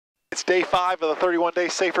It's day 5 of the 31-day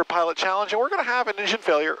Safer Pilot Challenge, and we're going to have an engine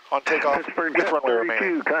failure on takeoff with runway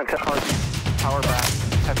remaining. Power back,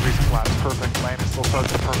 10 degrees flaps, perfect. Landing still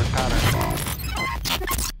starts in a perfect pattern.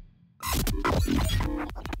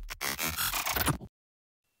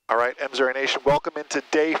 All right, MzeroA Nation, welcome into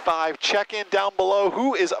day 5. Check in down below.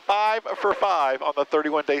 Who is 5 for 5 on the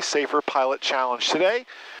 31-day Safer Pilot Challenge? Today,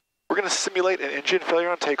 we're going to simulate an engine failure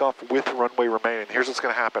on takeoff with runway remaining. Here's what's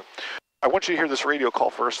going to happen. I want you to hear this radio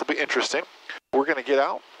call first. It'll be interesting. We're going to get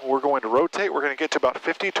out. We're going to rotate. We're going to get to about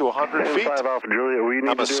 50 to 100 feet. I'm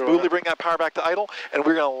going to smoothly bring that power back to idle, and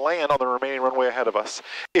we're going to land on the remaining runway ahead of us.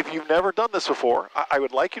 If you've never done this before, I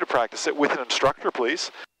would like you to practice it with an instructor,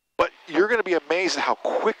 please. But you're going to be amazed at how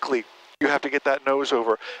quickly you have to get that nose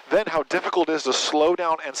over. Then how difficult it is to slow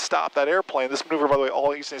down and stop that airplane. This maneuver, by the way,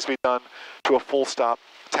 all needs to be done to a full stop,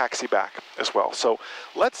 taxi back as well. So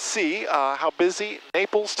let's see how busy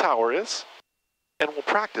Naples Tower is, and we'll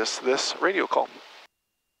practice this radio call.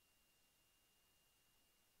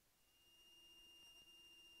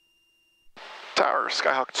 Tower,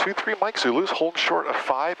 Skyhawk 23 Mike Zulus, hold short of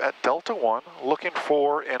 5 at Delta 1, looking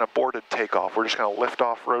for an aborted takeoff. We're just going to lift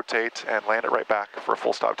off, rotate, and land it right back for a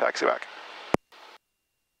full stop taxi back.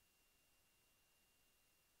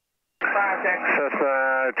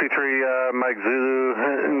 Cessna 23 Mike Zulu,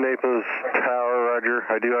 Naples Tower, roger.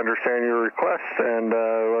 I do understand your request, and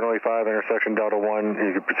runway 5, intersection Delta 1,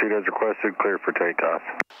 you can proceed as requested, clear for takeoff.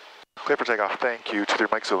 Clear for takeoff, thank you, 23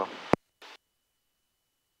 Mike Zulu.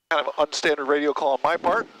 Kind of an unstandard radio call on my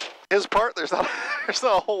part. His part, there's not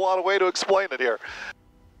a whole lot of way to explain it here.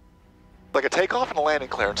 Like a takeoff and a landing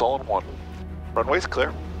clearance all in one. Runway's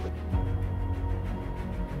clear.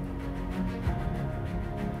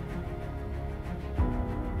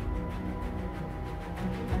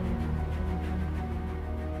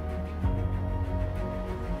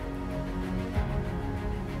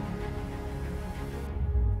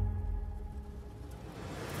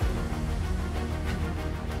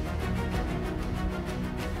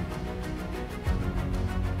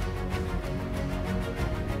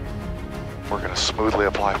 We're going to smoothly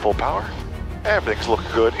apply full power. Everything's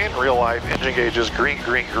looking good in real life. Engine gauge is green,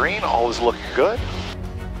 green, green. All is looking good.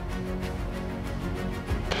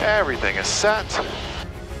 Everything is set. A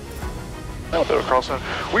little bit of crosswind.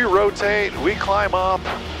 We rotate, we climb up.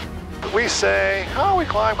 We say, oh, we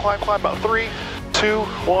climb, about 3, 2,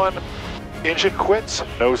 1. Engine quits,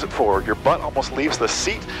 nose it forward. Your butt almost leaves the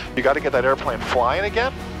seat. You got to get that airplane flying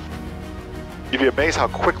again. You'd be amazed how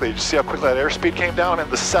quickly, you see how quickly that airspeed came down in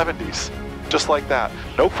the 70s. Just like that.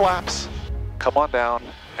 No flaps. Come on down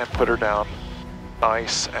and put her down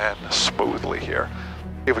nice and smoothly here.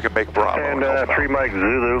 See if we can make Bravo. And 3 Mike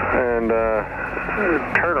Zulu, and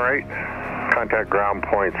turn right. Contact ground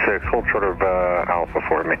point 6. Hold short of Alpha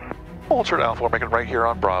for me. Hold short of Alpha. We're making right here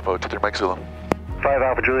on Bravo to 3 Mike Zulu. 5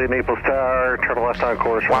 Alpha Juliet, Naples Tower, turn left on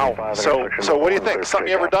course. Wow. So what do you think? Something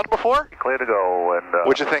you ever done before? Clear to go. And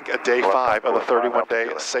what'd you think of day 5 of the 31-day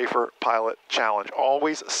Safer Pilot Challenge?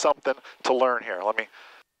 Always something to learn here. Let me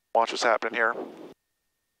watch what's happening here.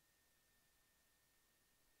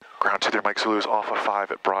 Ground 23 Mike Zulu's off of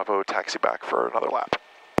 5 at Bravo, taxi back for another lap.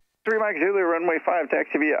 3 Mike Zulu, runway 5,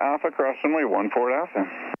 taxi via Alpha, cross runway 14 Alpha.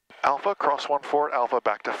 Alpha, cross 14 Alpha,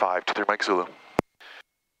 back to 5, 23 Mike Zulu.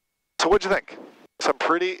 So what'd you think? Some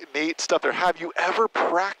pretty neat stuff there. Have you ever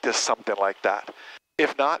practiced something like that?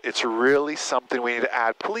 If not, it's really something we need to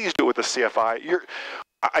add. Please do it with the CFI.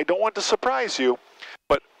 I don't want to surprise you,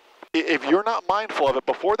 but if you're not mindful of it,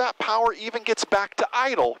 before that power even gets back to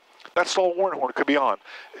idle, that stall warning horn could be on.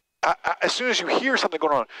 As soon as you hear something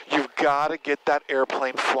going on, you've got to get that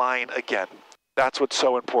airplane flying again. That's what's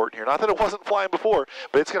so important here. Not that it wasn't flying before,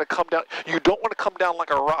 but it's going to come down. You don't want to come down like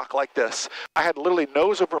a rock like this. I had literally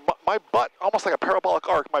nose over my butt, almost like a parabolic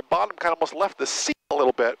arc. My bottom kind of almost left the seat a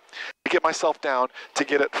little bit to get myself down to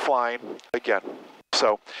get it flying again.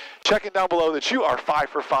 So check in down below that you are 5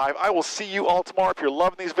 for 5. I will see you all tomorrow. If you're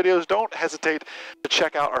loving these videos, don't hesitate to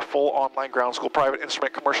check out our full online ground school private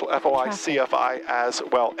instrument commercial FOI CFI as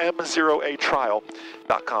well.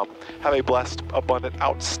 MzeroAtrial.com. Have a blessed, abundant,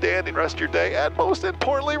 outstanding rest of your day, and most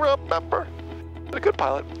importantly, remember that a good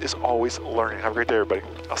pilot is always learning. Have a great day, everybody.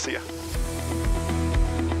 I'll see you.